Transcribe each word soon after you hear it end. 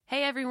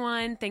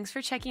everyone. Thanks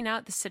for checking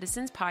out the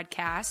Citizens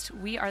Podcast.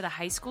 We are the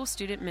high school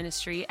student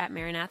ministry at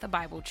Maranatha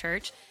Bible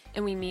Church,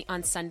 and we meet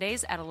on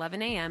Sundays at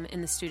 11 a.m.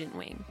 in the student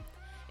wing.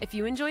 If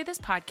you enjoy this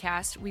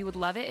podcast, we would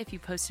love it if you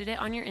posted it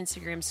on your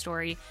Instagram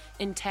story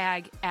and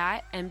tag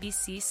at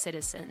MBC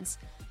Citizens.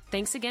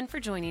 Thanks again for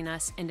joining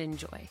us, and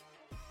enjoy.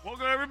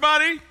 Welcome,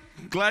 everybody.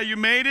 Glad you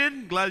made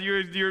it. Glad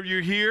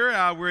you're here.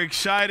 We're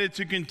excited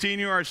to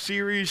continue our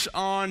series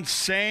on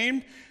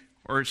Same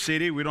or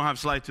City. We don't have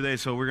slide today,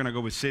 so we're going to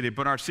go with City.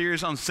 But our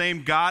series on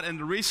Same God. And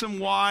the reason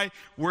why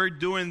we're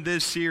doing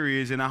this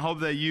series, and I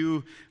hope that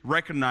you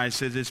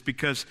recognize it, is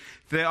because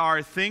there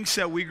are things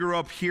that we grew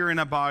up hearing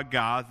about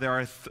God. There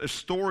are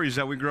stories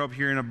that we grew up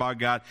hearing about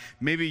God.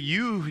 Maybe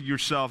you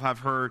yourself have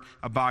heard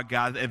about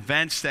God,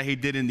 events that He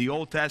did in the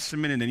Old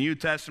Testament and the New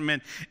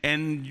Testament.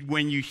 And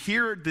when you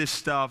hear this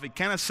stuff, it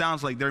kind of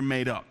sounds like they're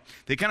made up.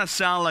 They kind of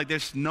sound like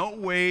there's no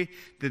way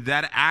that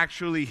that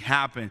actually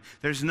happened.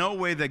 There's no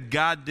way that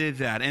God did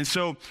that. And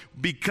so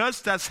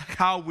because that's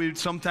how we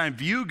sometimes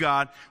view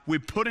God, we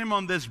put Him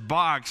on this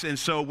box. And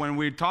so when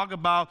we talk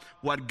about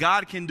what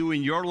God can do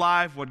in your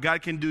life, what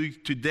God can do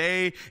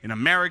today in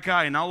America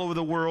and all over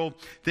the world,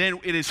 then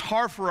it is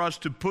hard for us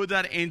to put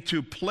that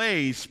into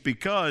place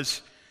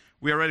because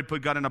we already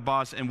put God in a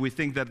box, and we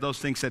think that those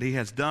things that He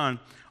has done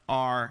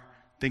are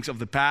things of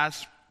the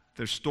past.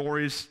 They're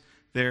stories.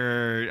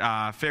 They're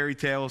fairy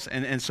tales,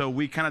 and so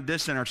we kind of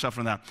distance ourselves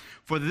from that.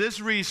 For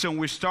this reason,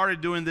 we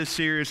started doing this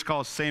series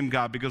called Same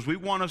God, because we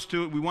want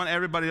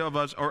everybody of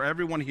us, or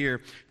everyone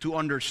here, to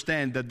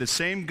understand that the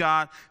same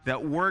God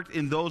that worked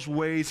in those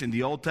ways in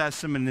the Old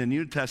Testament and the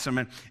New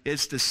Testament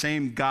is the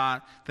same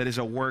God that is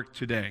at work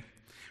today.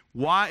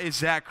 Why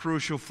is that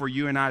crucial for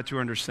you and I to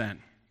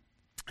understand?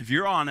 If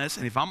you're honest,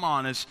 and if I'm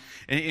honest,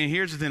 and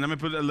here's the thing, let me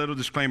put a little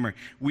disclaimer.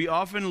 We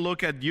often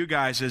look at you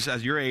guys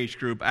as your age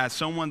group as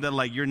someone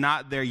that you're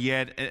not there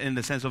yet in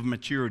the sense of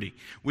maturity.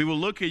 We will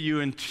look at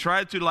you and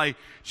try to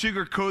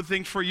sugarcoat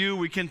things for you.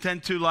 We can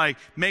tend to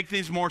make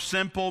things more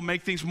simple,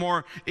 make things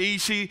more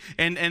easy,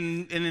 and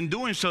in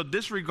doing so,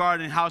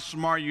 disregarding how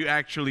smart you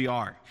actually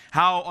are,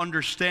 how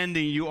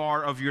understanding you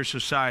are of your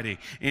society.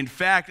 In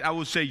fact, I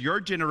would say your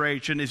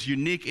generation is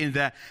unique in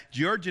that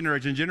your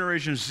generation,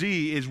 Generation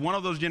Z, is one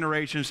of those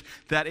generations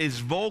that is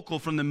vocal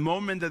from the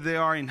moment that they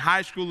are in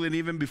high school and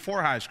even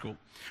before high school.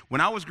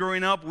 When I was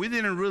growing up, we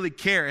didn't really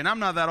care, and I'm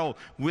not that old.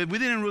 We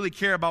didn't really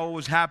care about what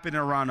was happening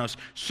around us.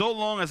 So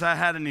long as I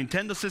had a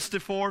Nintendo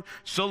 64,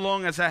 so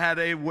long as I had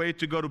a way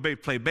to go to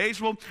play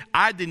baseball,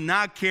 I did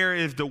not care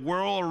if the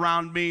world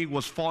around me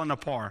was falling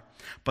apart.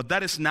 But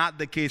that is not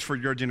the case for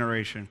your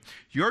generation.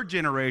 Your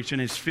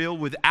generation is filled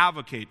with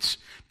advocates,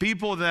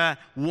 people that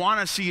want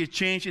to see a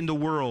change in the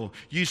world.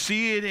 You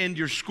see it in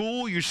your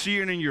school, you see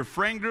it in your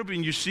friend group,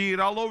 and you see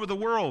it all over the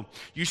world.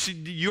 You see,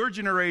 your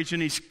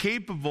generation is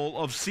capable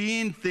of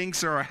seeing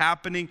things that are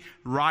happening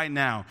right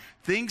now.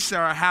 Things that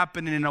are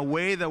happening in a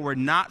way that were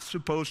not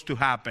supposed to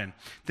happen.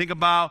 Think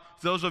about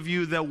those of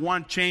you that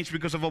want change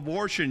because of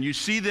abortion. You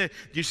see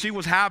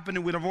what's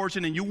happening with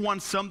abortion, and you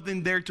want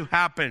something there to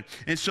happen.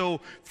 And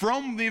so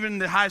from even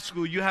the high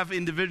school, you have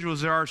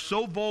individuals that are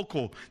so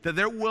vocal that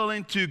they're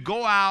willing to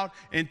go out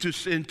and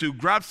to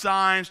grab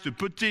signs, to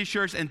put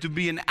T-shirts, and to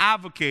be an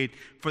advocate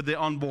for the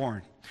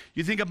unborn.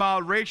 You think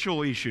about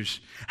racial issues,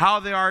 how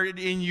they are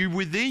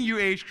within your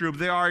age group.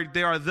 There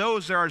are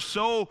those that are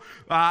so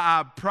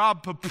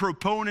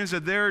proponents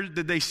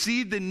that they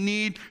see the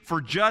need for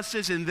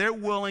justice, and they're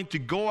willing to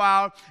go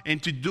out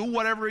and to do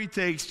whatever it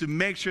takes to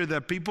make sure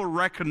that people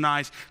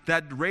recognize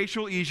that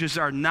racial issues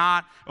are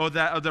not, or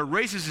that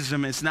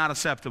racism is not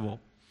acceptable.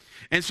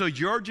 And so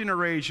your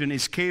generation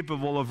is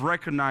capable of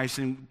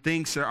recognizing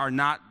things that are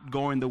not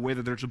going the way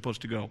that they're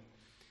supposed to go.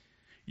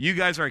 You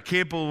guys are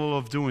capable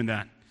of doing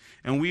that.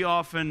 And we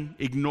often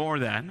ignore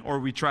that, or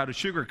we try to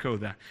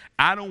sugarcoat that.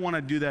 I don't want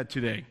to do that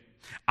today.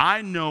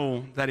 I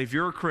know that if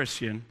you're a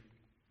Christian,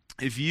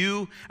 if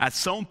you, at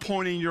some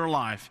point in your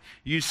life,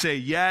 you say,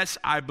 yes,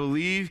 I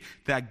believe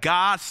that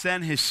God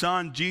sent His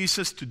Son,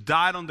 Jesus, to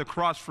die on the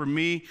cross for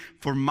me,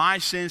 for my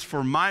sins,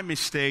 for my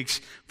mistakes,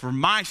 for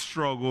my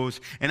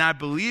struggles, and I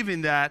believe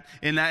in that,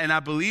 and I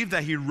believe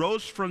that He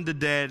rose from the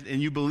dead,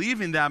 and you believe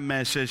in that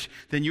message,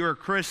 then you're a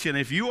Christian.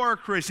 If you are a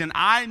Christian,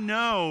 I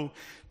know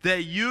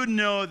that you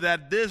know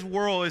that this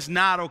world is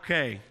not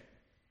okay.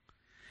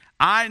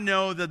 I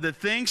know that the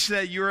things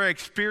that you're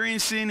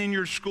experiencing in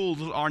your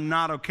schools are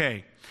not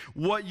okay.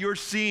 What you're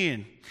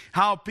seeing,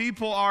 how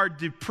people are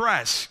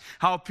depressed,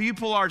 how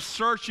people are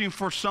searching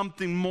for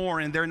something more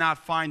and they're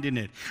not finding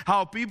it,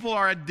 how people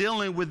are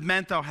dealing with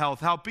mental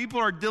health, how people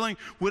are dealing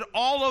with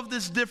all of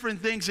these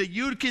different things that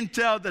you can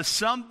tell that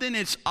something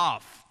is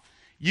off.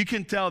 You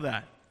can tell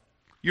that.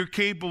 You're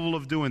capable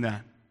of doing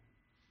that.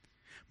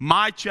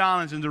 My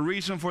challenge and the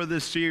reason for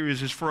this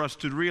series is for us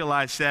to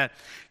realize that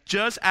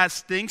just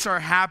as things are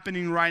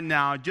happening right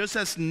now, just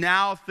as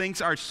now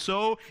things are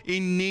so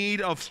in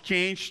need of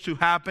change to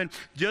happen,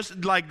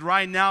 just like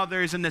right now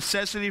there is a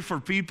necessity for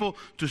people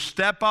to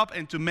step up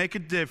and to make a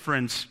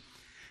difference,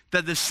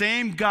 that the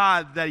same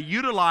God that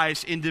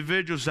utilized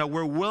individuals that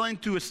were willing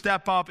to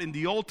step up in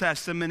the Old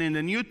Testament, in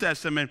the New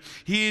Testament,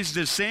 He is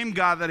the same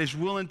God that is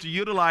willing to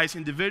utilize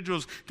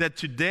individuals that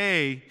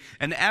today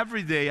and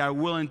every day are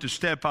willing to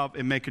step up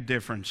and make a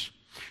difference.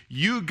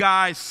 You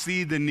guys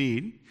see the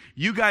need.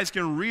 You guys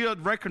can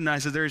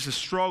recognize that there is a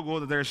struggle,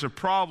 that there's a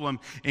problem,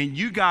 and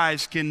you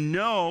guys can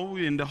know,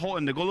 and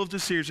the goal of the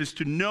series is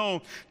to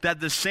know that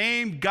the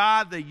same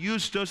God that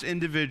used those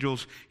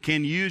individuals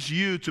can use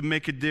you to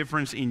make a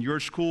difference in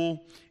your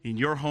school, in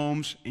your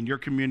homes, in your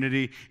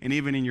community, and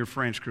even in your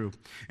friends group.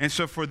 And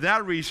so for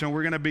that reason,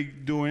 we're going to be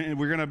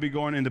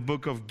going in the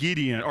book of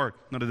Gideon, or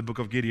not in the book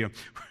of Gideon.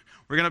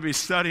 We're going to be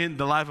studying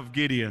the life of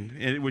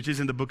Gideon, which is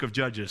in the book of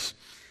Judges.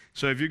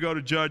 So if you go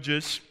to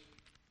Judges,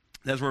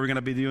 that's what we're going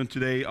to be doing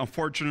today.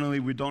 Unfortunately,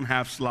 we don't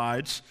have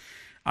slides.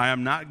 I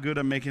am not good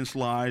at making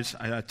slides.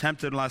 I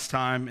attempted last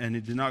time, and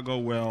it did not go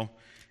well.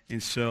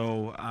 And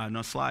so,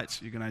 no slides.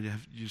 You're going to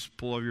have to just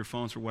pull over your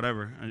phones or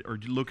whatever, or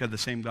look at the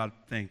same God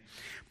thing.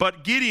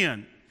 But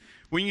Gideon,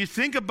 when you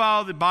think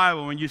about the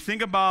Bible, when you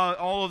think about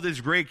all of these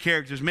great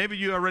characters, maybe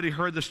you already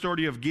heard the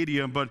story of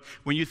Gideon, but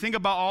when you think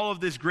about all of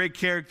these great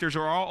characters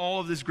or all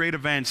of these great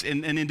events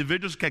and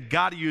individuals that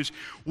God used,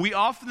 we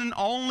often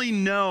only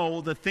know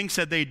the things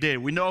that they did.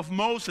 We know of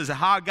Moses,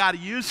 how God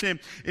used him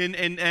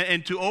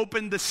and to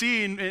open the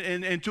sea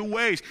in two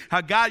ways.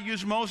 How God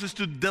used Moses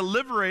to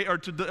deliver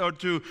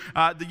to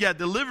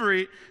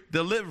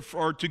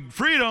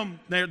freedom,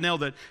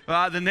 nailed it,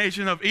 the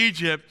nation of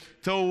Egypt,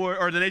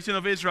 or the nation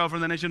of Israel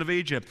from the nation of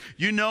Egypt.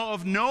 You know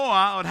of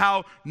Noah, of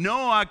how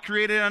Noah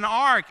created an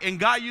ark, and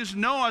God used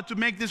Noah to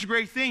make this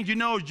great thing. You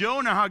know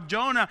Jonah, how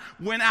Jonah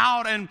went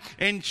out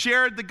and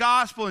shared the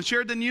gospel and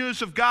shared the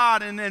news of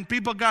God, and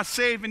people got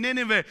saved in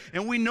Nineveh.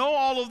 And we know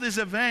all of these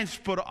events,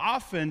 but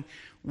often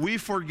we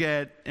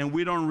forget and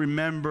we don't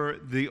remember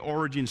the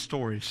origin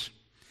stories.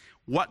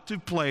 What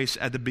took place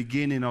at the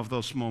beginning of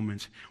those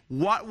moments?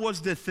 What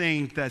was the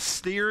thing that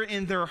stirred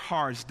in their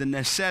hearts the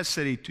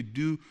necessity to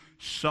do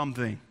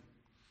something?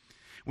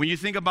 When you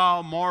think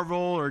about Marvel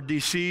or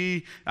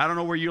DC, I don't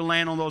know where you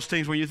land on those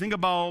things. When you think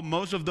about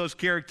most of those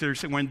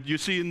characters, when you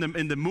see in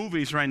the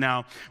movies right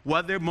now,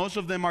 what most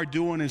of them are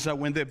doing is that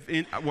when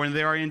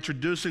they are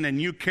introducing a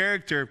new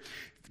character,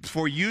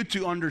 for you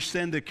to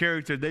understand the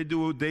character, they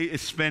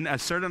spend a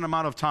certain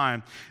amount of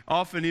time,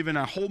 often even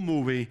a whole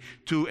movie,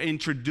 to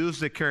introduce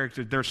the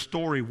character, their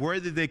story, where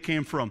did they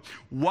came from,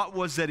 what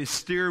was that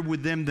stirred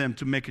within them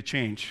to make a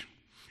change.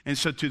 And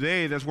so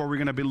today, that's what we're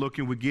going to be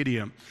looking with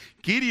Gideon.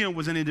 Gideon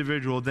was an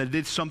individual that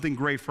did something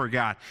great for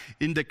God.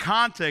 In the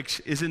context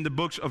is in the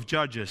books of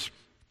Judges.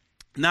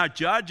 Now,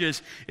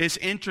 Judges is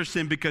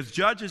interesting because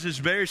Judges is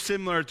very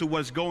similar to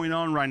what's going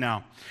on right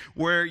now,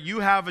 where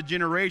you have a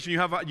generation, you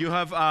have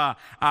a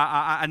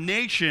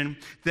nation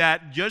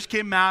that just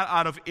came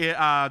out of,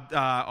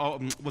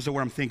 what's the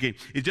word I'm thinking?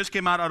 It just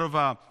came out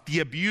of the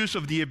abuse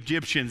of the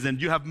Egyptians.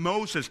 And you have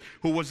Moses,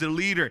 who was the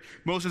leader.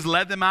 Moses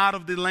led them out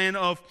of the land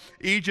of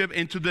Egypt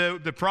into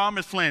the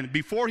promised land.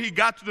 Before he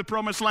got to the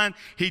promised land,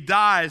 he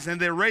dies, and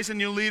they raise a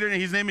new leader,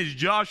 and his name is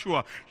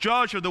Joshua.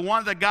 Joshua, the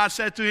one that God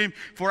said to him,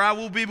 "For I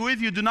will be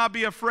with you. Do not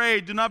be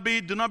afraid. Do not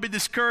be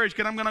discouraged,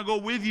 because I'm going to go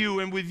with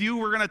you, and with you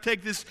we're going to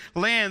take this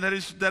land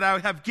that I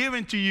have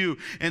given to you."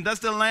 And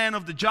that's the land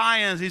of the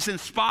giants. He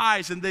sends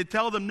spies, and they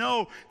tell them,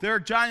 "No, there are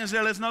giants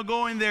there. Let's not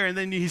go in there." And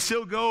then he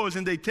still goes,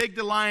 and they take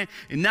the land,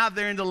 and now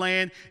they're in the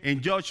land,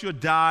 and Joshua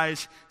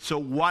dies. So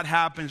what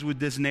happens with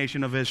this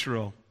nation of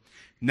Israel?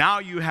 Now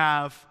you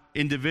have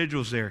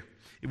individuals there.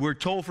 We're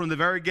told from the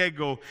very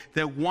get-go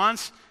that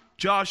once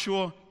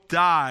Joshua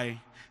died,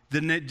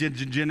 the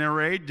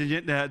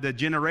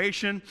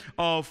generation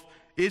of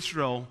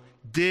Israel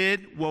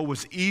did what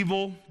was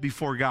evil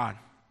before God.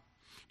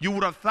 You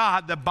would have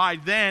thought that by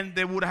then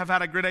they would have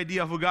had a great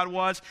idea of who God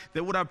was.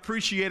 They would have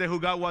appreciated who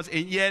God was,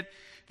 and yet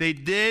they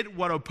did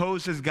what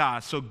opposes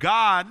God. So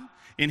God,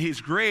 in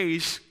His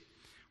grace,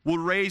 will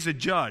raise a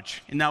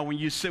judge. And now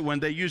when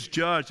they use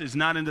judge, it's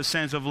not in the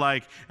sense of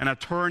like an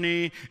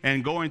attorney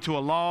and going to a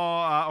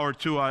law or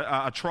to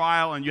a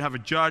trial, and you have a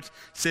judge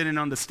sitting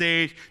on the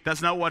stage.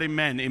 That's not what it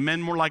meant. It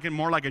meant more like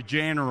a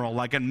general,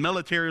 like a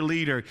military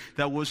leader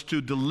that was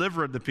to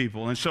deliver the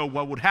people. And so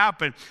what would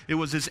happen, it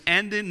was this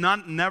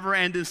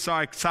never-ending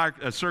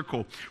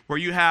circle where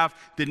you have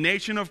the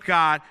nation of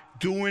God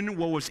doing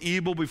what was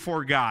evil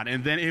before God.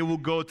 And then it will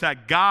go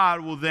that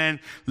God will then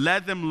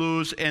let them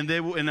loose, and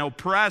they will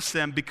oppress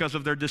them because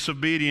of their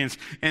disobedience.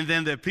 And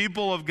then the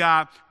people of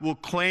God will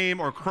claim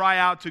or cry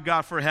out to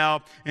God for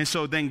help. And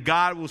so then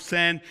God will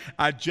send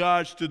a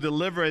judge to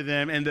deliver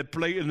them, and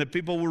the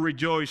people will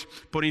rejoice.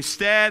 But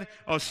instead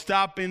of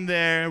stopping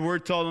there, we're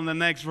told in the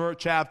next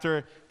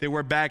chapter, they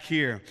were back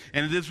here.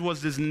 And this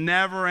was this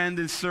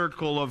never-ending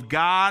circle of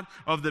God,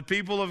 of the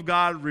people of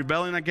God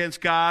rebelling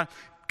against God,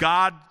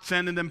 God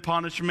sending them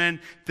punishment,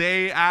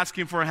 they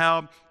asking for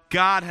help,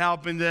 God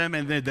helping them,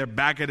 and then they're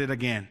back at it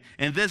again.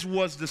 And this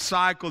was the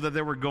cycle that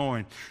they were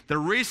going. The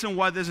reason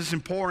why this is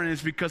important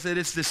is because it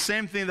is the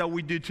same thing that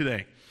we do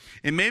today.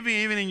 And maybe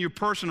even in your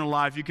personal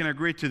life, you can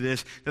agree to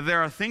this, that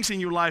there are things in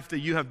your life that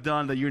you have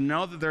done that you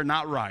know that they're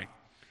not right.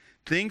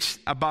 Things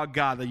about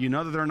God that you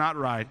know that they're not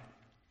right.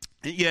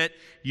 And yet,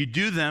 you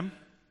do them,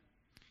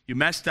 you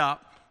messed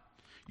up,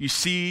 you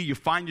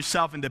find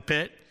yourself in the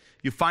pit,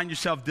 you find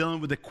yourself dealing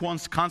with the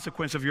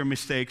consequence of your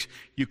mistakes.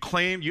 You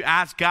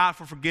ask God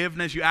for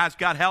forgiveness, you ask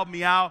God, help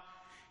me out.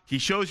 He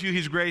shows you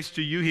His grace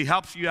to you, He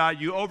helps you out,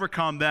 you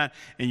overcome that,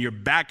 and you're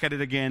back at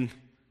it again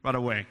right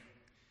away.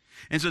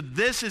 And so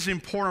this is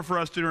important for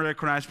us to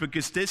recognize,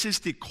 because this is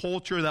the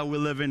culture that we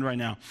live in right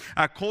now.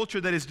 A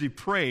culture that is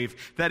depraved,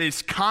 that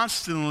is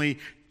constantly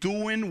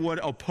doing what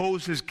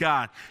opposes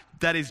God,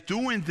 that is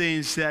doing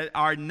things that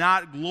are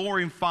not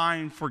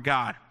glorifying for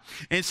God.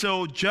 And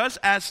so just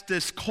as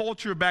this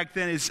culture back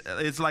then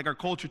is like our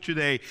culture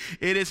today,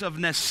 it is of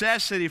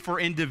necessity for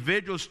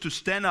individuals to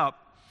stand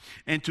up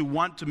and to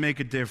want to make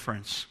a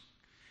difference.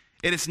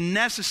 It is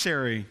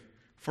necessary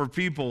for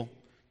people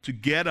to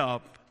get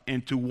up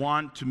and to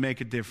want to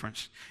make a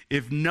difference.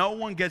 If no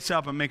one gets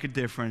up and make a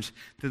difference,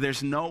 then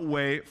there's no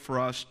way for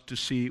us to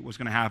see what's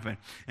going to happen.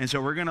 And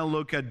so we're going to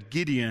look at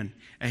Gideon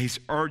and his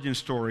origin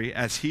story,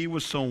 as he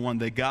was someone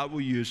that God will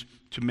use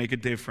to make a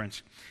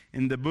difference.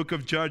 In the book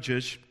of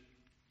Judges,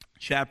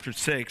 chapter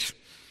 6,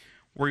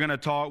 we're going to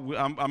talk,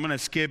 I'm going to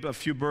skip a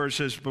few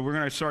verses, but we're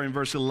going to start in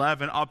verse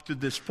 11. Up to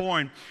this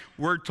point,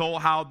 we're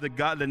told how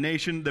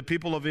the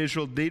people of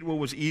Israel did what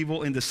was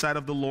evil in the sight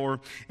of the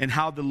Lord, and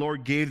how the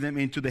Lord gave them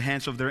into the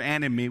hands of their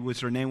enemy, which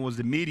their name was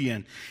the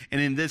Midian.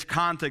 And in this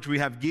context, we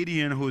have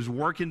Gideon, who is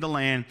working the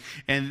land,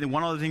 and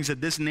one of the things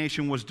that this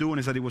nation was doing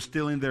is that it was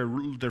stealing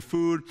their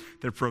food,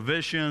 their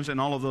provisions,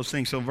 and all of those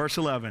things. So verse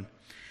 11.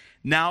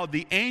 Now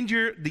the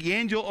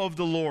angel of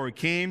the Lord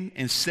came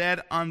and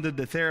sat under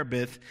the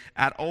terebinth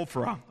at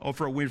Ophrah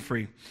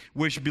Winfrey,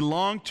 which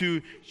belonged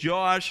to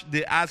Joash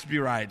the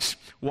Asbirites,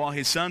 while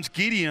his son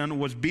Gideon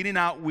was beating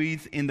out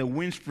wheat in the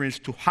windsprings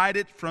to hide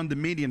it from the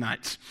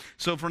Midianites.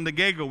 So from the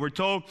get-go, we're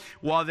told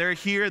while they're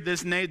here,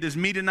 this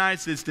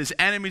Midianites, this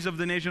enemies of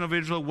the nation of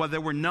Israel, what they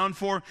were known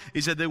for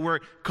is that they were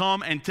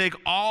come and take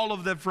all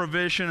of the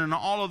provision and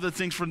all of the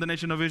things from the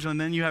nation of Israel. And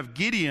then you have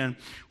Gideon,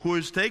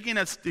 who's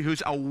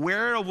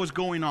aware of what's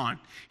going on.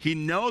 He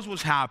knows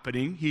what's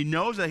happening. He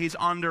knows that he's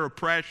under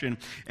oppression,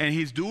 and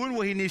he's doing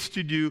what he needs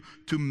to do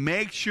to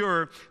make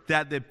sure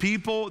that the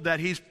people, that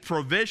his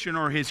provision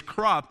or his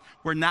crop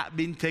were not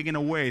being taken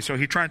away. So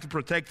he's trying to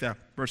protect that.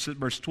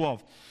 Verse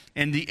 12.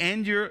 And the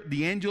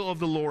angel of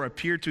the Lord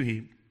appeared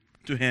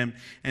to him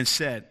and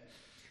said,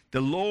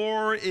 "The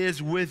Lord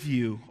is with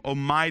you, O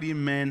mighty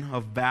men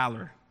of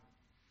valor."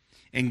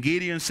 And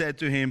Gideon said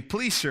to him,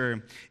 "Please,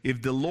 sir,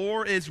 if the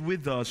Lord is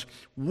with us,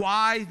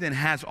 why then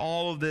has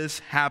all of this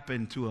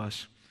happened to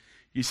us?"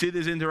 You see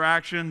this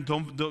interaction?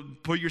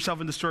 Don't put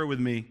yourself in the story with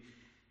me.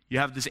 You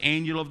have this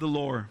angel of the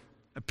Lord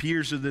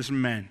appears to this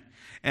man.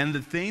 And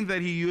the thing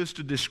that he used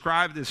to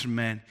describe this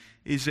man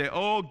is that,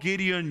 "Oh,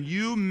 Gideon,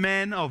 you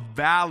men of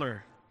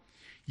valor.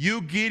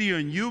 You,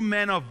 Gideon, you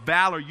men of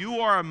valor. You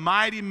are a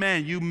mighty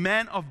man, you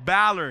men of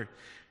valor."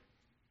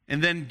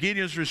 And then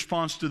Gideon's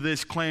response to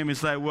this claim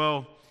is like,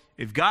 well,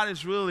 if God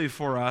is really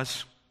for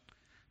us,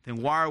 then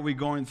why are we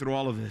going through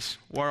all of this?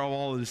 Why are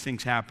all of these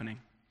things happening?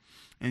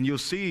 And you'll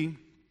see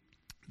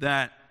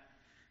that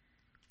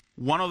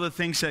one of the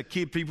things that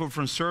keep people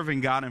from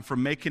serving God and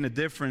from making a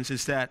difference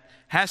is that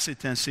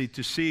hesitancy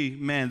to see,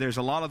 man, there's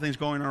a lot of things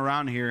going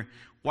around here.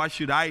 Why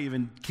should I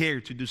even care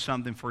to do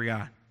something for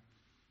God?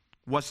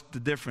 What's the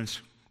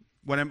difference?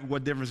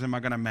 What difference am I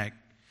going to make?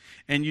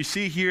 And you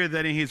see here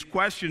that in his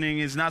questioning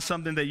is not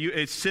something that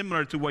it's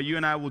similar to what you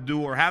and I will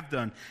do or have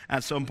done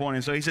at some point.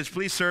 And so he says,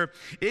 "Please, sir,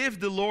 if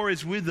the Lord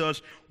is with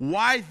us,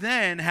 why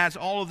then has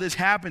all of this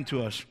happened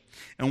to us?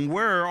 And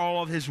where are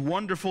all of his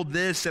wonderful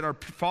deeds that our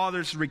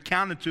fathers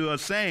recounted to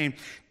us, saying,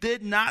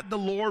 did not the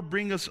Lord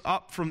bring us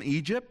up from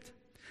Egypt?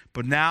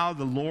 But now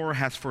the Lord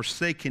has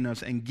forsaken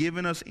us and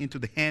given us into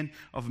the hand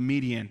of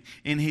Midian."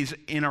 In his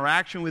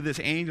interaction with this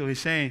angel, he's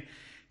saying,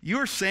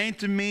 "You're saying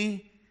to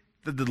me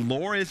that the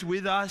Lord is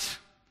with us?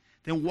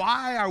 Then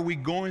why are we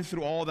going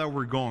through all that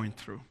we're going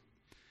through?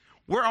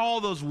 Where are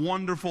all those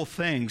wonderful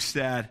things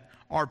that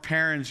our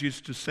parents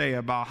used to say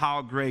about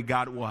how great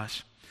God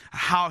was,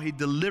 how he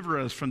delivered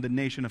us from the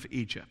nation of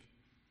Egypt?"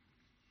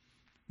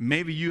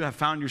 Maybe you have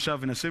found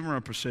yourself in a similar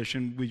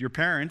position with your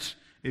parents.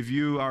 If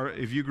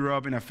you grew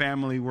up in a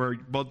family where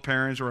both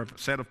parents or a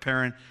set of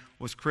parents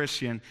was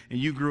Christian, and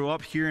you grew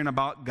up hearing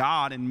about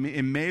God,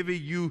 and maybe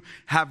you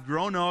have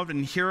grown up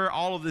and hear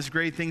all of these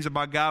great things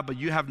about God, but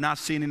you have not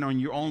seen it on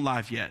your own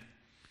life yet.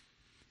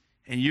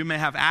 And you may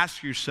have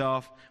asked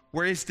yourself,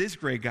 where is this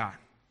great God?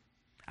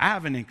 I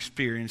haven't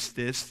experienced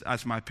this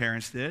as my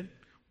parents did.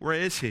 Where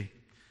is he?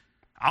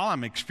 All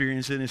I'm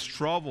experiencing is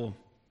trouble,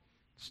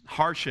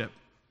 hardship,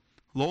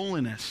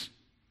 loneliness,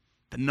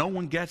 that no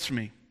one gets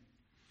me.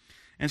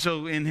 And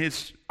so in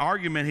his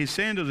argument, he's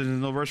saying to this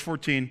in verse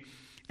 14,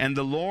 "And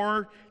the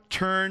Lord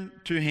turned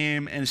to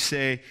him and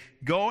said,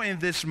 go in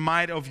this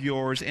might of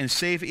yours and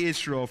save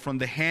Israel from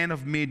the hand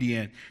of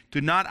Midian. Do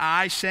not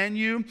I send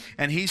you?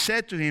 And he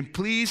said to him,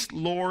 please,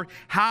 Lord,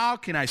 how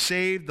can I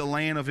save the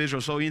land of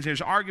Israel? So in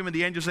his argument,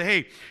 the angel said,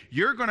 hey,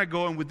 you're going to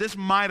go in with this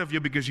might of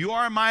you because you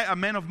are a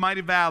man of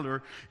mighty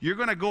valor. You're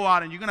going to go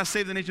out and you're going to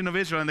save the nation of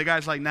Israel. And the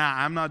guy's like, nah,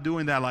 I'm not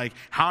doing that. Like,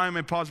 how am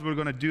I possibly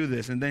going to do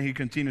this? And then he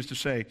continues to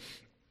say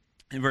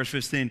in verse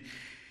 15,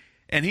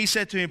 and he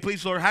said to him,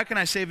 please, Lord, how can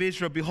I save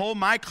Israel? Behold,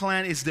 my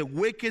clan is the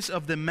weakest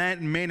of the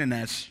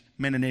Mennonites,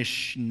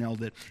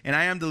 nailed it. And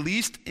I am the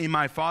least in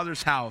my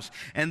father's house.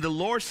 And the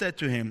Lord said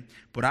to him,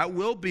 but I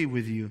will be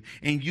with you,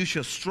 and you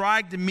shall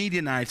strike the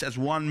Midianites as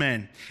one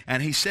man.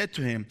 And he said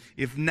to him,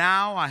 if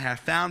now I have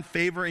found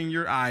favor in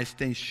your eyes,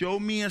 then show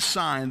me a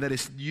sign that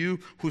is you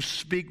who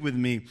speak with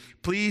me.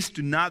 Please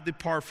do not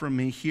depart from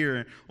me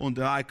here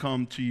until I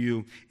come to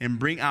you and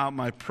bring out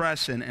my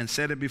present and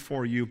set it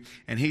before you.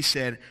 And he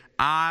said,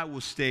 I will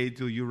stay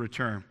till you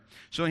return.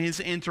 So in his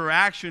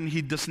interaction,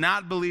 he does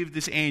not believe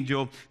this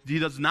angel. He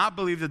does not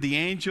believe that the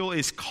angel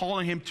is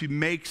calling him to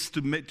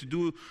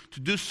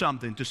do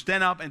something, to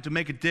stand up and to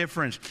make a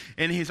difference.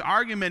 In his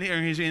argument here,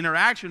 in his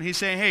interaction, he's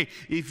saying, hey,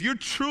 if you're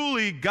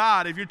truly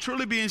God, if you're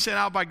truly being sent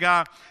out by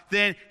God,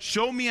 then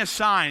show me a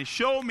sign.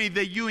 Show me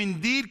that you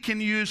indeed can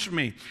use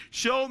me.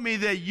 Show me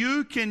that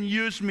you can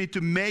use me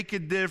to make a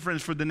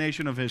difference for the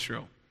nation of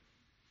Israel.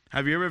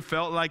 Have you ever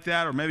felt like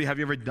that? Or maybe have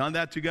you ever done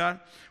that to God?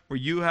 Where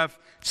you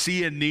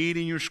see a need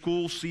in your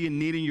school, see a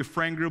need in your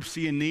friend group,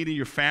 see a need in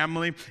your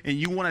family, and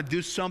you want to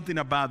do something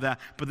about that,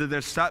 but that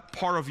there's that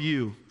part of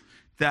you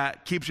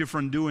that keeps you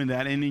from doing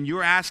that. And then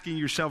you're asking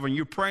yourself and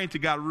you're praying to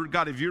God,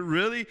 God, if you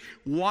really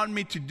want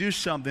me to do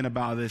something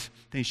about this,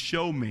 then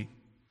show me.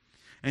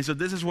 And so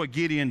this is what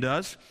Gideon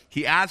does.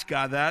 He asks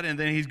God that, and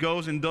then he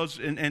goes and does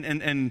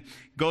and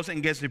goes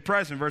and gets the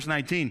present. Verse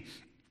 19.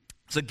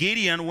 So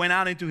Gideon went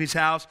out into his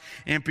house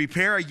and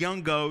prepared a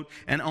young goat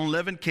and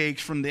unleavened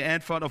cakes from the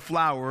ephah of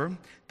flour,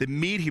 the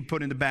meat he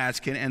put in the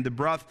basket, and the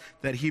broth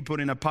that he put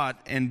in a pot,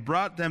 and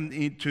brought them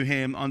to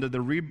him under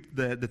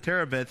the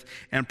terebinth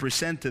and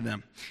presented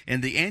them.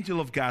 And the angel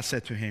of God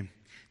said to him,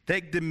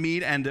 take the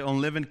meat and the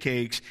unleavened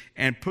cakes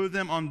and put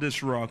them on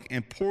this rock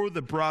and pour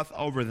the broth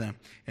over them.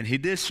 And he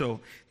did so.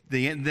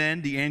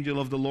 Then the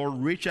angel of the Lord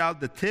reached out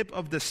the tip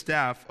of the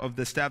staff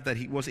that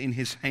he was in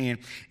his hand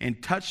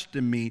and touched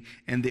the meat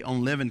and the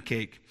unleavened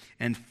cake.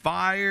 And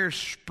fire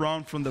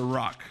sprung from the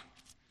rock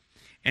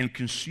and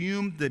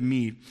consumed the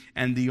meat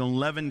and the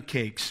unleavened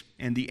cakes.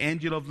 And the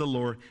angel of the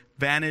Lord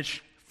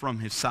vanished from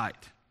his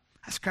sight.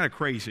 That's kind of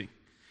crazy.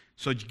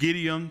 So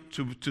Gideon,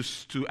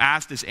 to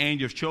ask this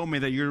angel, show me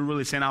that you're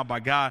really sent out by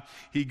God,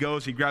 he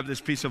goes, he grabs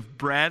this piece of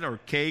bread or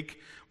cake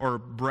or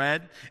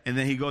bread, and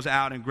then he goes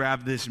out and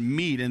grabs this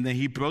meat, and then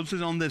he puts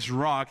it on this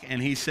rock,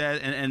 and he says,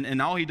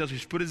 and all he does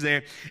is put it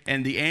there,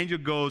 and the angel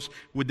goes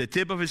with the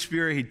tip of his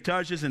spear, he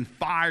touches, and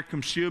fire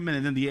consumes it,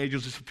 and then the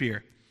angels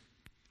disappear.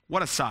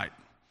 What a sight.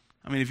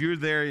 I mean, if you're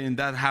there and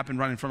that happened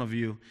right in front of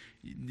you,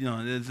 you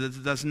know,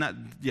 that's not,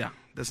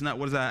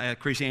 what is that,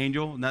 Chris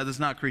Angel? No, that's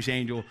not Chris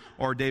Angel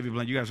or David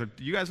Blaine. You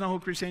guys know who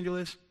Chris Angel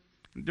is?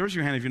 Raise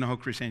your hand if you know who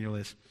Chris Angel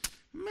is.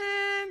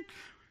 Man.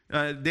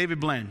 David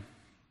Blaine.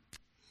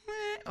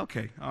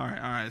 Okay, all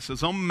right. So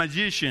some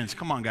magicians,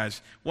 come on,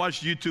 guys.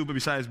 Watch YouTube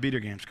besides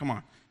video games. Come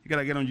on. You got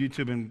to get on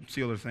YouTube and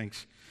see other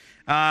things.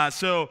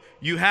 So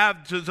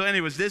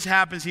anyways, this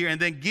happens here. And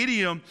then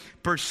Gideon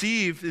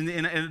perceived,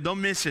 and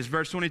don't miss this,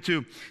 verse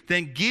 22.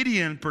 Then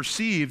Gideon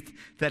perceived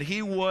that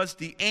he was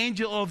the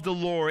angel of the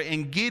Lord.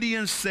 And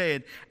Gideon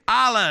said,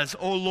 Alas,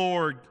 O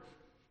Lord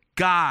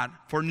God,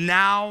 for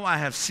now I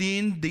have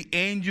seen the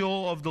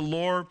angel of the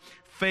Lord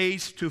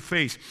face to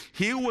face.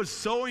 He was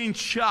so in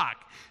shock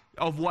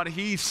of what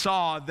he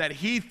saw that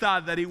he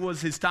thought that it was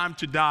his time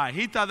to die.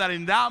 He thought that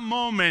in that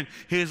moment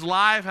his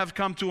life has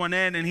come to an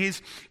end, and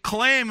his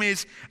claim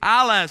is,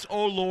 Alas,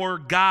 O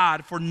Lord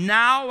God, for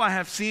now I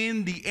have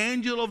seen the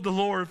angel of the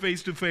Lord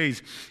face to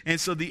face. And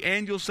so the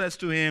angel says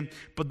to him,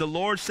 but the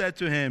Lord said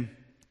to him,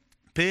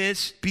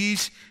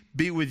 Peace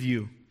be with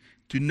you.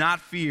 Do not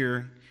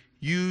fear,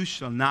 you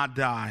shall not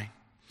die.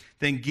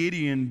 Then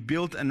Gideon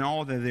built an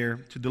altar there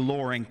to the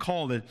Lord and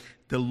called it,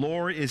 The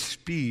Lord is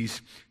Peace.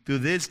 To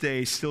this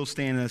day still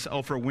stands as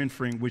Ophrah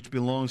Winfrey, which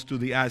belongs to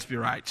the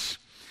Asbirites.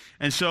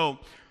 And so,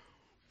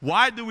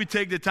 why do we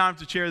take the time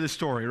to share this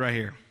story right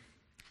here?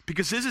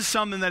 Because this is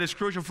something that is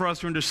crucial for us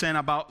to understand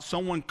about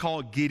someone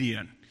called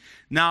Gideon.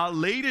 Now,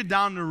 later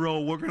down the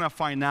road, we're going to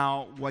find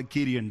out what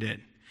Gideon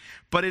did.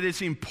 But it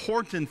is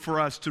important for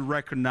us to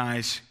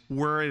recognize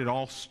where it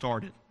all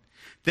started.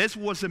 This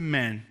was a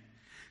man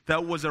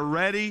that was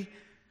already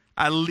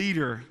a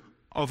leader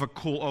of a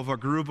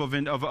group of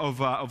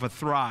a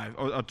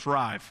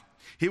tribe.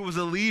 He was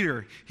a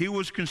leader. He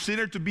was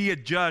considered to be a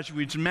judge,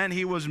 which meant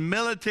he was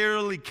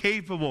militarily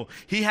capable.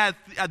 He had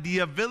the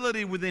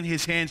ability within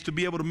his hands to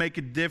be able to make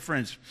a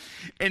difference.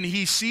 And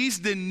he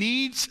sees the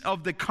needs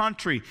of the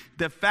country,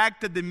 the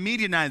fact that the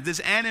Midianites,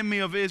 this enemy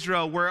of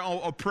Israel, were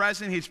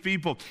oppressing his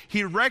people.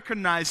 He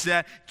recognized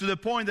that to the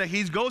point that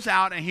he goes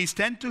out and he's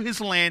tend to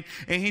his land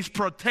and he's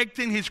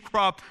protecting his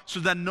crop so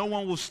that no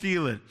one will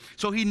steal it.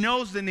 So he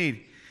knows the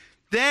need.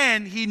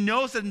 Then he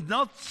knows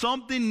that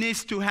something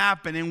needs to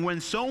happen. And when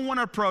someone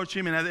approaches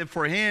him, and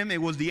for him it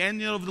was the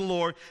angel of the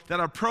Lord that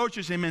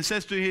approaches him and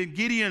says to him,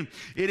 Gideon,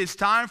 it is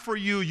time for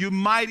you, you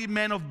mighty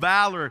men of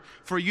valor,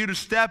 for you to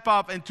step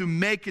up and to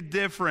make a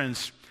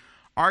difference.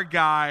 Our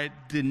guy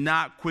did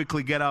not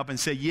quickly get up and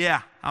say,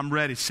 yeah, I'm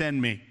ready,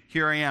 send me.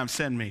 Here I am,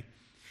 send me.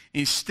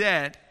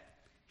 Instead,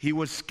 he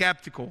was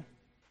skeptical.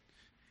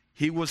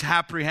 He was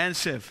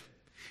apprehensive.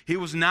 He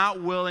was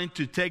not willing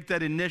to take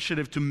that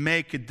initiative to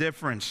make a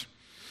difference.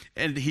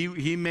 And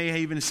he may have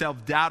even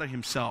self-doubted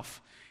himself.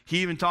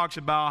 He even talks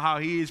about how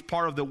he is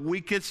part of the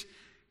weakest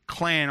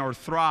clan or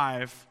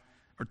thrive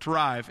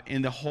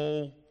in the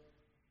whole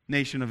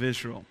nation of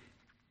Israel.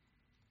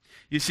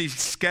 You see,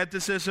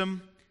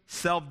 skepticism,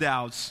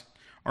 self-doubts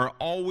are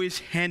always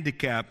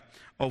handicapped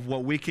of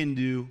what we can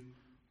do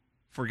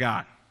for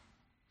God.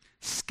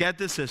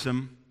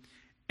 Skepticism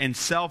and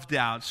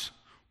self-doubts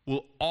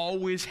will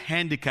always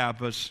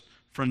handicap us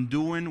from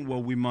doing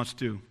what we must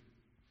do.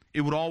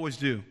 It would always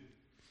do.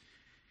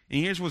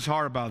 And here's what's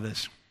hard about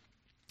this.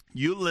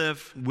 We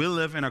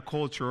live in a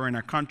culture or in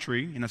a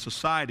country, in a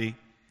society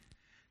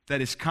that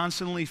is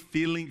constantly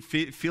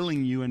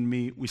filling you and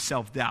me with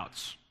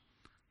self-doubts.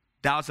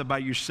 Doubts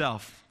about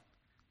yourself.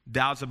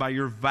 Doubts about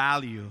your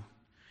value.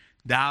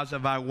 Doubts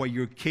about what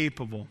you're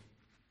capable.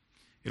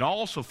 It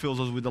also fills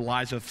us with the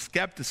lies of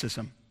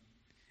skepticism.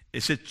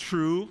 Is it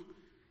true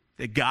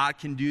that God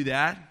can do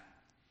that?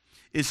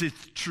 Is it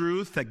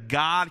truth that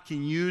God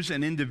can use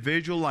an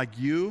individual like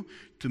you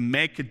to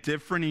make a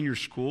difference in your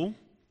school?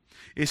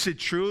 Is it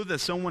true that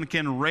someone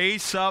can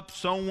raise up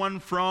someone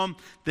from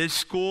this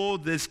school,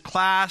 this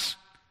class,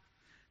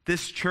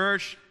 this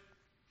church,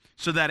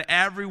 so that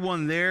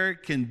everyone there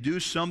can do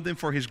something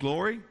for His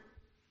glory?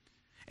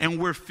 And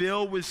we're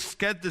filled with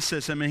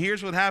skepticism. And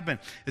here's what happened.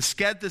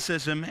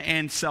 Skepticism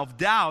and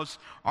self-doubts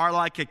are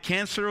like a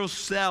cancerous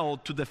cell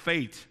to the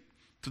faith,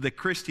 to the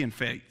Christian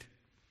faith.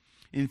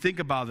 And think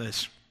about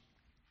this.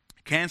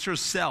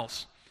 Cancerous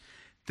cells,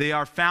 they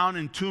are found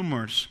in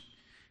tumors.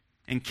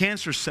 And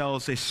cancer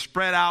cells, they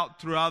spread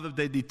out throughout,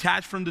 they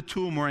detach from the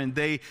tumor and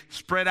they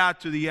spread out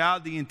to the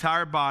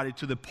entire body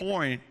to the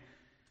point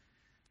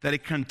that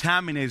it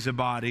contaminates the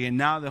body and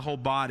now the whole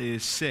body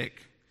is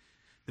sick.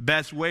 The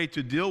best way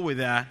to deal with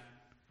that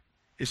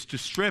is to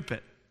strip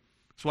it.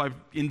 That's why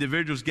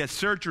individuals get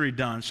surgery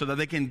done so that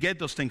they can get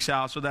those things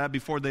out so that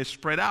before they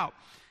spread out.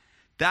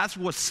 That's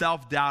what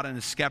self-doubt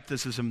and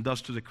skepticism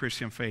does to the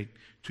Christian faith,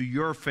 to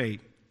your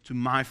faith, to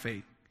my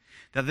faith.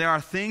 That there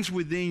are things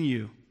within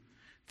you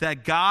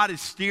that God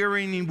is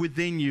steering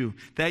within you,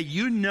 that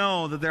you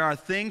know that there are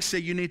things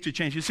that you need to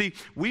change. You see,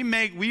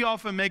 we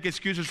often make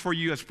excuses for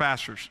you as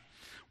pastors,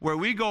 where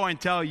we go and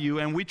tell you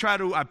and we try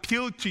to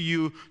appeal to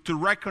you to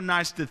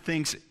recognize the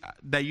things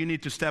that you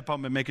need to step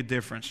up and make a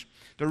difference.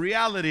 The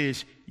reality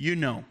is, you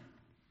know,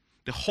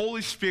 the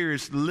Holy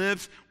Spirit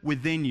lives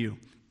within you.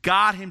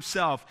 God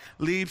Himself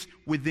lives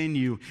within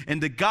you.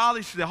 And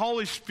the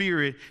Holy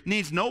Spirit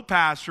needs no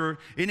pastor.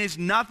 It needs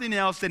nothing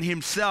else than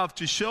Himself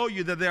to show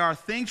you that there are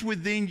things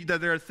within you, that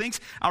there are things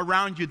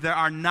around you that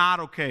are not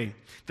okay.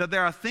 That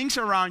there are things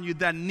around you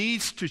that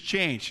needs to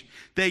change.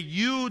 That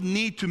you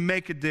need to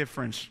make a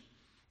difference.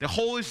 The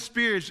Holy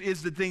Spirit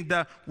is the thing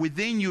that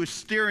within you is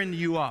stirring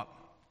you up.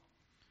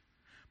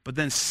 But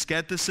then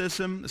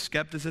skepticism,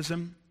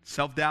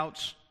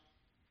 self-doubts,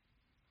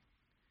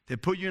 they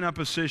put you in a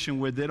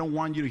position where they don't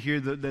want you to hear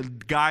the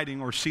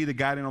guiding or see the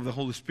guiding of the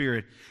Holy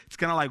Spirit. It's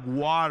kind of like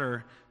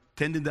water,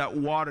 tending that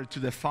water to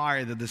the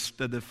fire that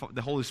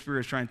the Holy Spirit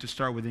is trying to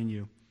start within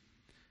you.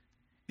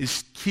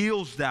 It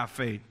kills that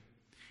faith.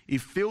 It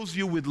fills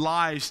you with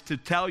lies to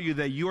tell you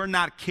that you are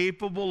not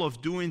capable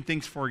of doing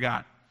things for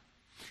God.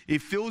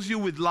 It fills you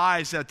with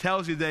lies that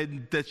tells you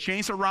that the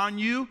change around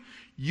you,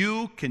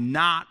 you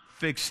cannot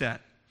fix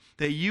that.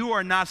 That you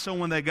are not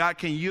someone that God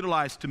can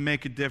utilize to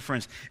make a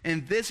difference.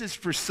 And this is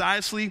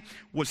precisely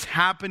what's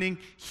happening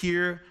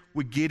here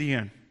with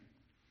Gideon.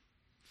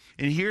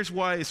 And here's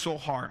why it's so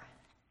hard.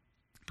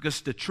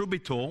 Because the truth be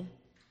told,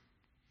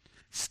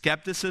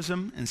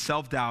 skepticism and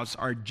self-doubts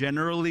are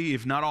generally,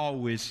 if not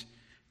always,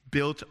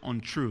 built on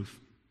truth.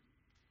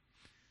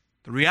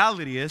 The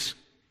reality is,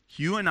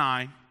 you and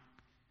I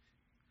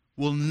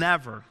will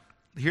never,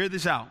 hear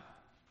this out.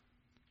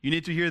 You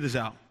need to hear this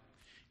out.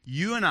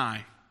 You and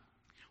I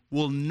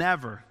will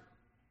never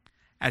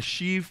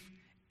achieve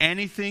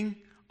anything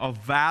of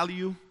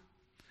value,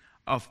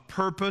 of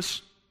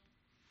purpose,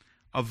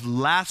 of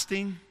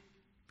lasting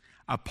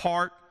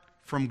apart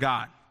from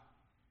God.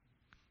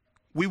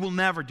 We will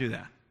never do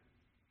that.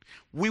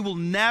 We will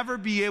never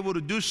be able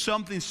to do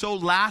something so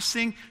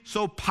lasting,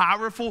 so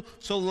powerful,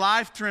 so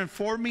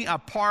life-transforming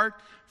apart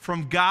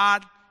from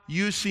God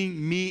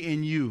using me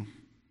and you.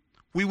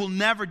 We will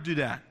never do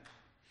that.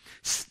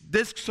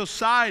 This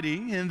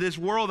society and this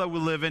world that we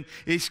live in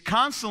is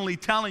constantly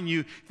telling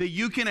you that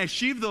you can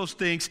achieve those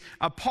things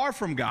apart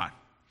from God.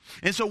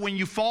 And so when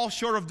you fall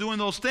short of doing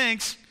those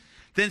things,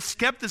 then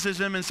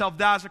skepticism and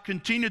self-doubt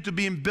continue to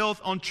be built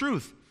on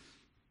truth,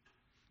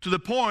 to the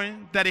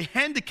point that it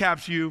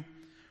handicaps you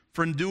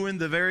from doing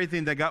the very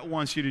thing that God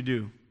wants you to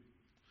do.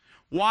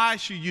 Why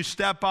should you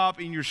step up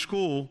in your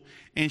school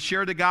and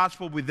share the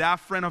gospel with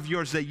that friend of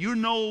yours that you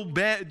know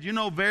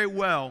very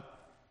well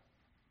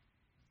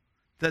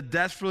that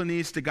desperately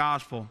needs the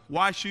gospel?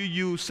 Why should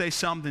you say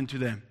something to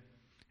them?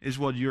 Is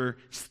what your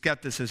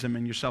skepticism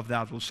and your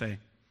self-doubt will say.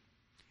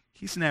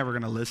 He's never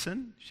going to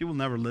listen. She will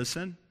never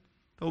listen.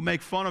 They'll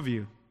make fun of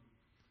you.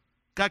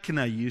 God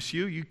cannot use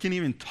you. You can't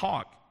even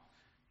talk.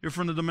 You're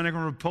from the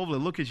Dominican Republic.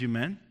 Look at you,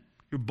 man.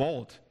 You're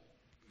bald.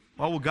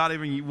 Why would God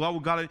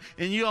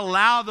and you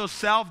allow those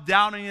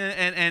self-doubting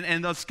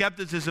and those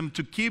skepticism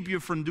to keep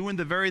you from doing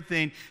the very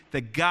thing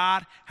that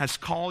God has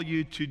called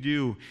you to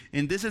do.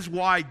 And this is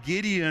why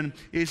Gideon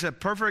is a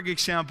perfect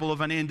example of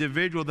an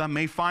individual that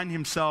may find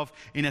himself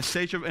in a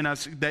stage of,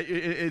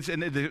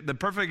 the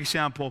perfect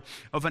example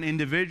of an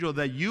individual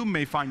that you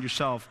may find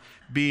yourself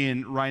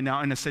being right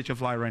now, in a stage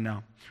of life right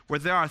now, where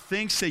there are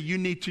things that you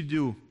need to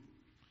do,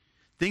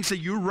 things that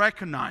you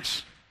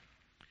recognize,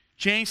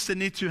 change that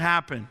need to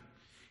happen.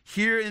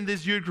 Here in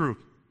this youth group,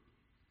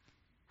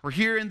 or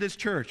here in this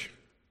church,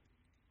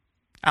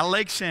 at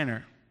Lake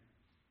Center,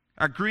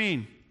 at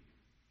Green,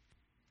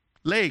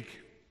 Lake,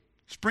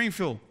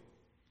 Springfield.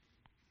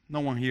 No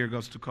one here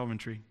goes to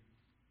Coventry.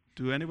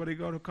 Do anybody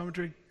go to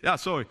Coventry? Yeah,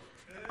 sorry.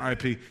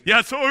 RIP.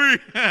 Yeah, sorry.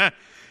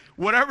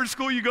 Whatever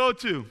school you go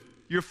to,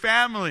 your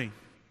family,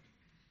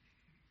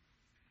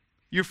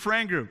 your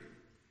friend group,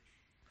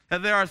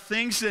 that there are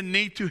things that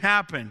need to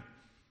happen,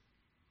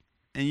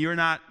 and you're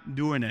not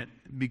doing it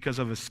because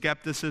of a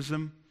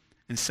skepticism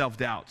and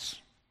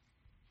self-doubts.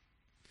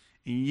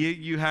 And yet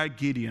you had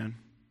Gideon,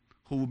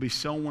 who will be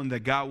someone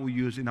that God will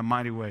use in a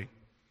mighty way.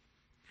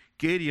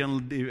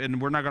 Gideon,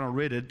 and we're not going to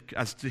read it,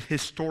 as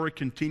his story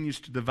continues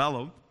to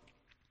develop,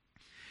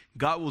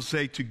 God will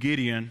say to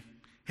Gideon,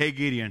 hey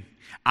Gideon,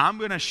 I'm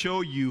going to show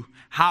you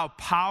how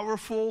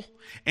powerful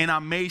and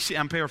amazing,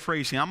 I'm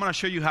paraphrasing, I'm going to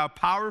show you how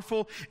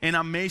powerful and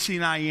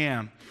amazing I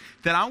am.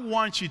 That I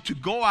want you to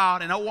go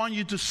out and I want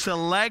you to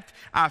select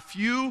a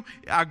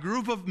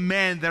group of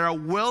men that are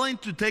willing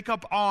to take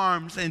up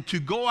arms and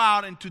to go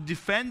out and to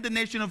defend the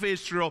nation of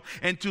Israel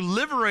and to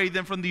liberate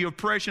them from the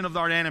oppression of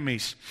our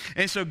enemies.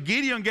 And so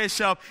Gideon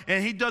gets up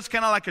and he does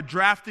kind of like a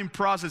drafting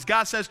process.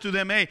 God says to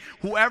them, hey,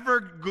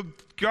 whoever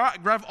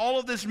grab all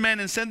of these men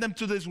and send them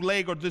to this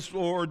lake or this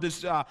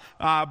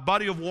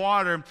body of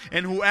water,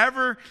 and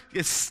whoever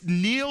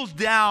kneels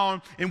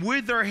down and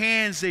with their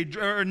hands they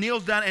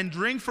kneels down and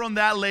drink from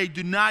that lake,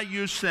 do not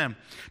use them.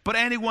 But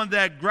anyone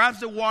that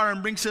grabs the water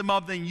and brings them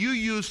up, then you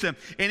use them.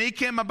 And it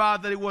came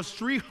about that it was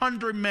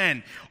 300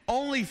 men.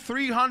 Only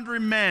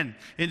 300 men.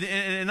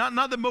 And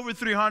not the movie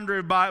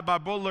 300 by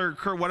Butler,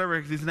 Kurt, whatever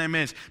his name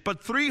is.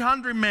 But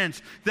 300 men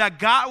that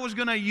God was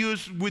going to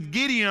use with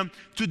Gideon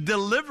to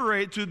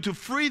deliberate, to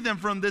free them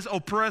from this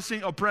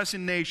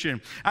oppressing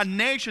nation. A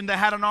nation that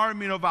had an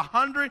army of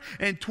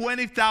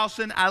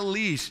 120,000 at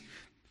least.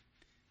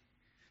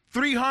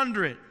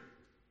 300.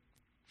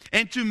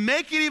 And to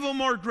make it even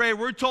more great,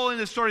 we're told in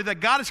the story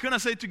that God is going to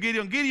say to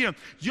Gideon, Gideon,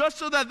 just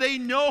so that they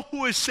know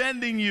who is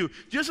sending you,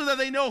 just so that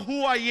they know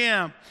who I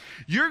am,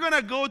 you're going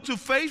to go to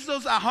face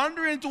those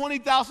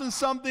 120,000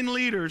 something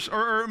leaders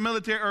or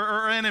military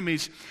or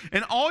enemies.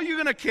 And all you're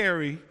going to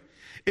carry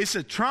is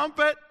a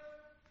trumpet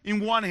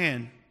in one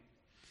hand.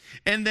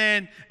 And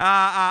then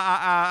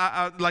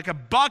like a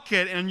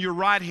bucket in your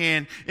right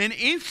hand. And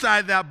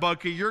inside that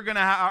bucket, you're going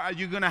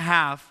to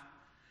have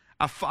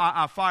a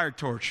fire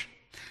torch.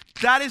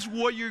 That is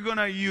what you're going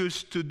to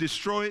use to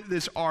destroy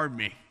this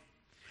army.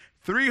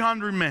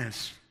 300 men,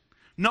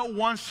 not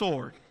one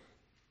sword.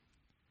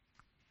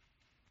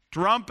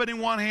 Trumpet in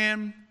one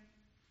hand,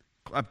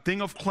 a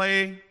thing of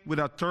clay with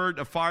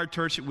a fire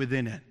torch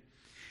within it.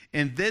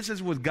 And this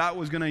is what God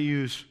was going to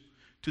use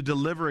to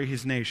deliver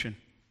his nation.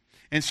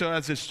 And so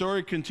as the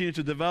story continued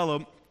to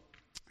develop,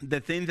 the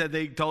thing that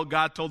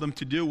God told them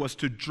to do was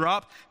to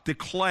drop the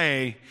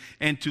clay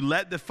and to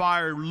let the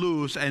fire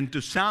loose and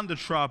to sound the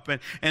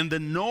trumpet. And the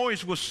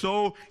noise was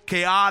so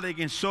chaotic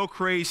and so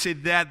crazy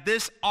that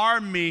this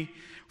army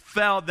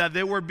felt that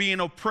they were being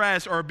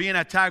oppressed or being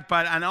attacked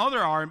by another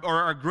army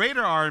or a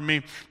greater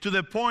army, to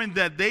the point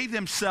that they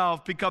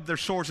themselves pick up their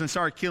swords and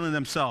start killing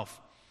themselves.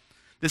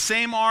 The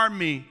same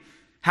army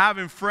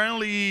having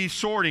friendly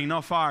swording,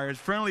 not fire,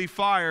 friendly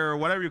fire or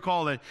whatever you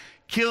call it,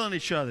 killing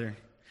each other.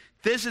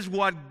 This is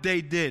what they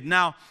did.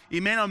 Now,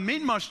 it may not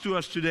mean much to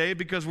us today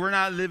because we're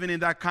not living in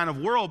that kind of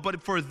world,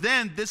 but for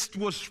them, this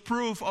was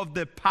proof of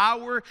the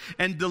power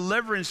and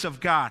deliverance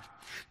of God.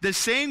 The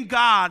same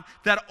God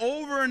that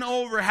over and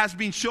over has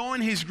been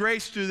showing his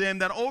grace to them,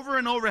 that over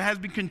and over has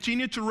been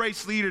continuing to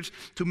raise leaders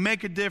to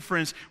make a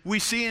difference. We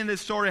see in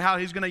this story how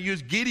he's going to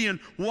use Gideon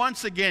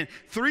once again.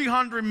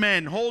 300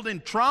 men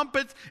holding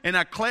trumpets and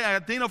a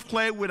tin of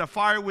clay with a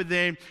fire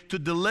within to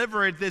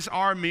deliver this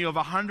army of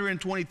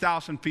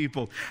 120,000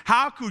 people.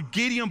 How could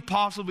Gideon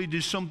possibly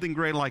do something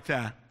great like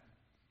that?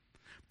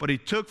 But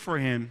it took for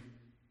him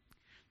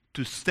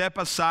to step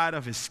aside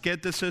of his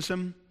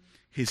skepticism,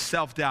 his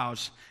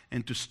self-doubts,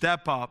 and to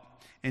step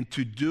up and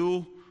to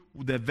do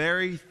the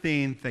very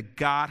thing that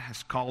God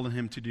has called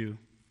him to do.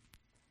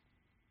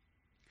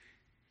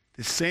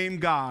 The same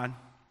God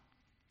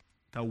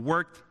that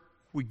worked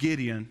with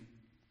Gideon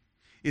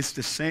is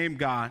the same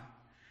God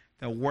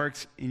that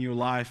works in your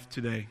life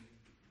today.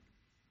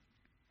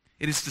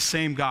 It is the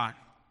same God.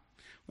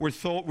 We're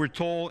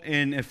told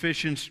in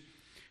Ephesians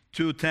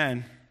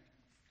 2:10,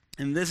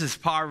 and this is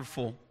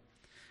powerful.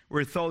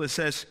 We're told, it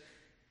says,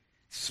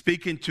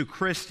 speaking to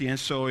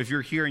Christians, so if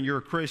you're here and you're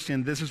a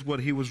Christian, this is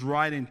what he was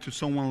writing to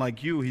someone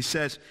like you. He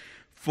says,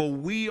 for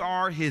we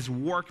are his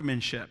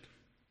workmanship,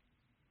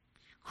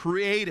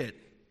 created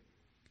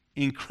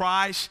in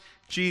Christ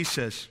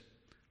Jesus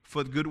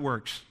for good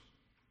works.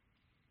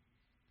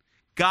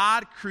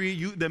 God created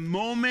you. The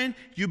moment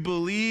you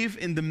believe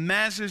in the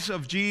message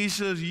of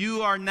Jesus,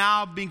 you are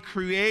now being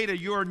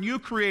created. You are a new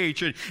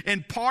creation.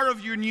 And part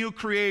of your new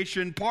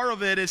creation, part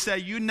of it is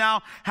that you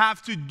now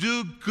have to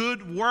do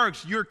good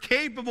works. You're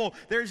capable.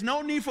 There's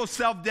no need for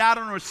self-doubt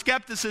or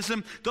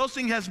skepticism. Those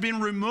things have been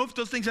removed.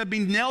 Those things have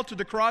been nailed to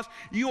the cross.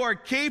 You are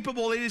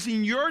capable. It is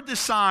in your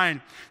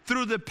design,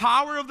 through the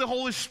power of the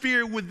Holy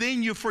Spirit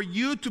within you, for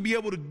you to be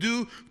able to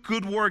do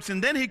good works.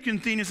 And then he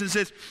continues and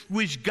says,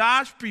 which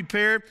God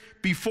prepared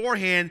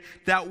beforehand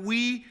that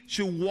we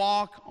should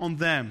walk on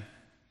them.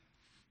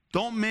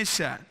 Don't miss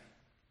that.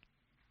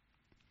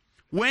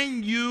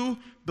 When you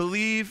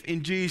believe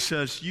in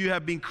Jesus, you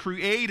have been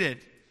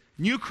created,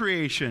 new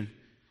creation,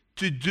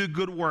 to do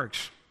good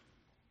works.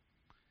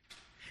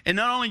 And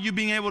not only you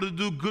being able to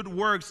do good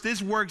works,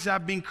 these works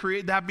have been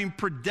created, have been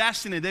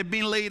predestined. They've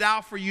been laid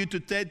out for you to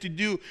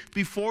do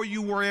before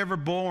you were ever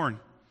born.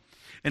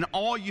 And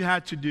all you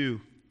had to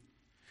do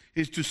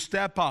is to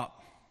step up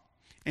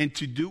and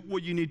to do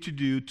what you need to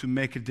do to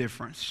make a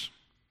difference.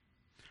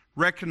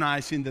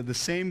 Recognizing that the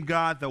same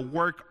God that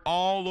worked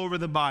all over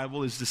the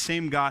Bible is the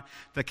same God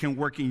that can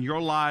work in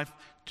your life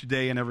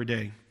today and every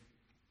day.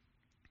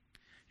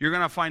 You're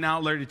going to find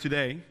out later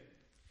today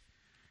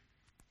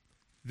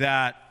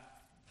that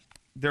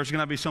there's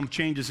going to be some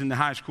changes in the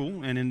high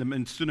school and in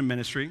the student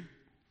ministry.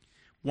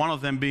 One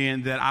of them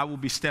being that I will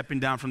be stepping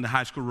down from the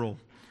high school role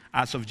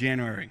as of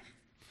January.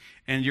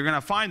 And you're going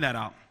to find that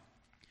out.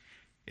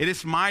 It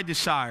is my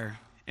desire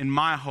and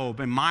my hope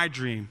and my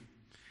dream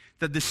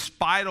that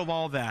despite of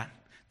all that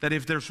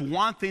if there's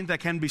one thing that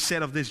can be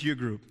said of this youth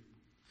group,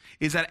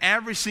 is that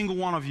every single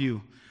one of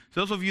you,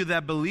 those of you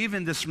that believe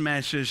in this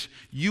message,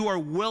 you are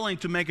willing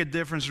to make a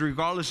difference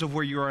regardless of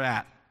where you are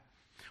at.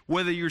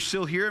 Whether you're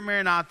still here at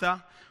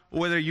Maranatha,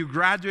 whether you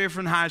graduate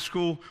from high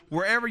school,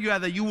 wherever you are,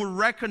 that you will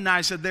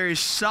recognize that there is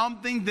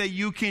something that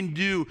you can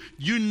do.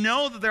 You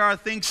know that there are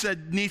things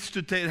that needs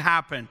to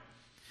happen.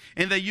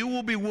 And that you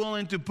will be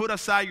willing to put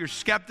aside your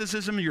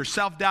skepticism, your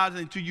self-doubt,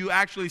 until you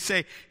actually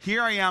say,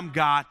 here I am,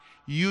 God,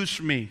 use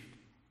me.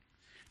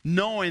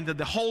 Knowing that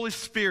the Holy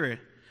Spirit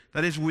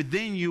that is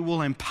within you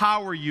will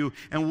empower you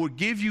and will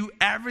give you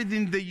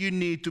everything that you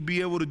need to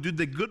be able to do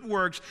the good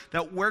works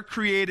that were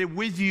created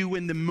with you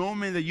in the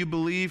moment that you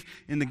believe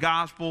in the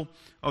gospel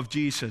of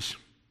Jesus.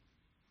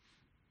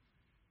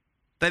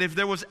 That if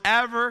there was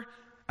ever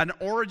an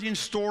origin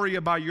story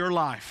about your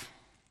life,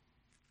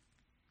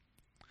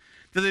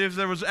 that if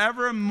there was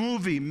ever a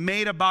movie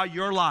made about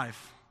your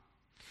life,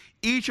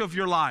 each of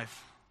your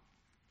life,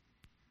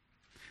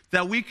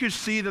 that we could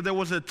see that there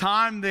was a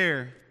time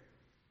there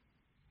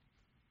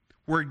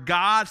where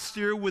God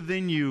stirred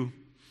within you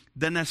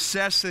the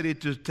necessity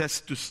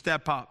to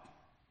step up,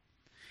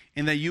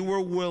 and that you were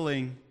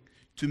willing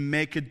to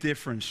make a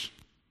difference,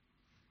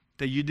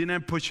 that you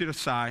didn't push it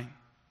aside,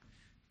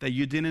 that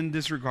you didn't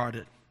disregard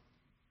it.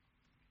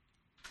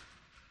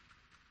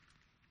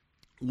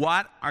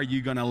 What are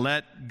you going to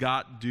let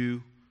God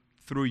do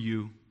through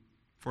you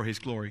for His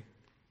glory?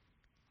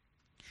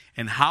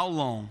 And how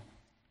long,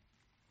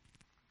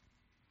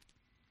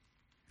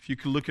 if you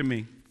could look at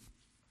me,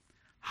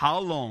 how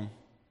long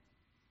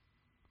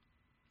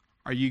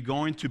are you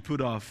going to put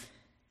off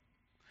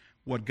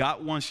what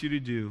God wants you to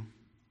do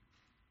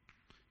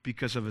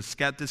because of a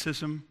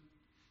skepticism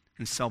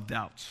and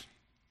self-doubts?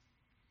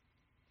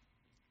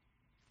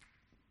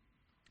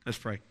 Let's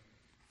pray.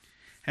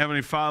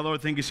 Heavenly Father,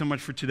 Lord, thank you so much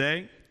for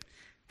today.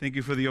 Thank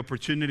you for the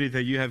opportunity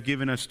that you have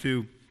given us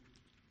to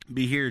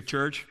be here at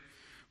church.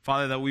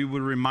 Father, that we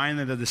would remind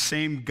them that the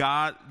same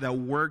God that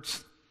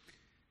worked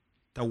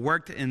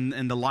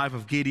in the life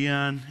of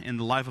Gideon, in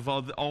the life of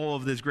all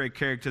of these great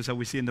characters that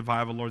we see in the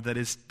Bible, Lord, that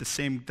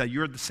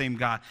you're the same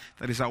God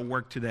that is at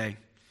work today.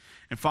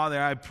 And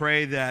Father, I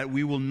pray that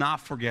we will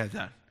not forget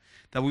that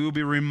That we will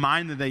be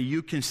reminded that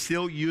you can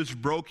still use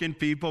broken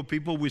people,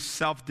 people with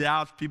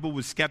self-doubt, people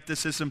with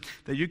skepticism,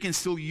 that you can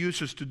still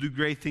use us to do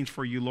great things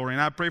for you, Lord.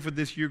 And I pray for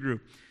this youth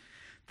group,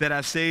 that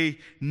as they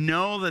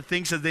know the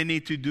things that they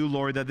need to do,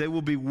 Lord, that they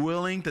will be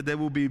willing, that they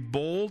will be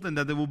bold, and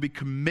that they will be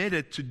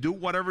committed to do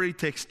whatever it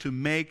takes to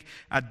make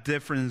a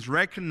difference,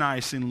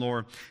 recognizing,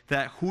 Lord,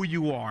 that who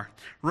you are,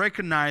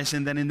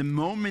 recognizing that in the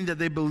moment that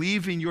they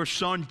believe in your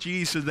Son,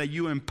 Jesus, that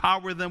you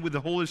empower them with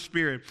the Holy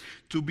Spirit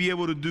to be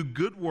able to do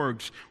good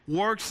works,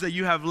 works that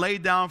you have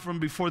laid down from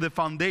before the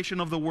foundation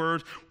of the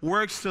world,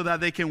 works so that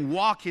they can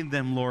walk in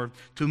them, Lord,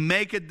 to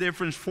make a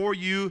difference for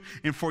you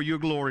and for your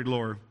glory,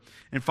 Lord.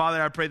 And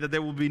Father, I pray that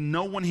there will be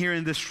no one here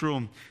in this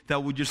room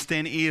that will just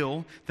stand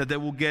ill, that they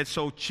will get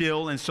so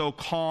chill and so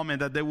calm,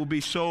 and that they will be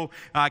so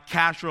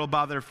casual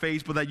about their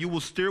faith, but that you will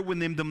stir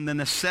within them the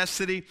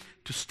necessity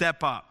to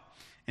step up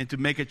and to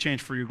make a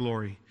change for your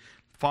glory.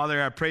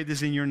 Father, I pray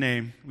this in your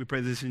name. We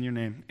pray this in your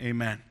name.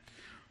 Amen.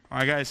 All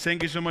right, guys,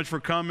 thank you so much for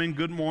coming.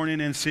 Good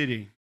morning, and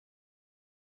City.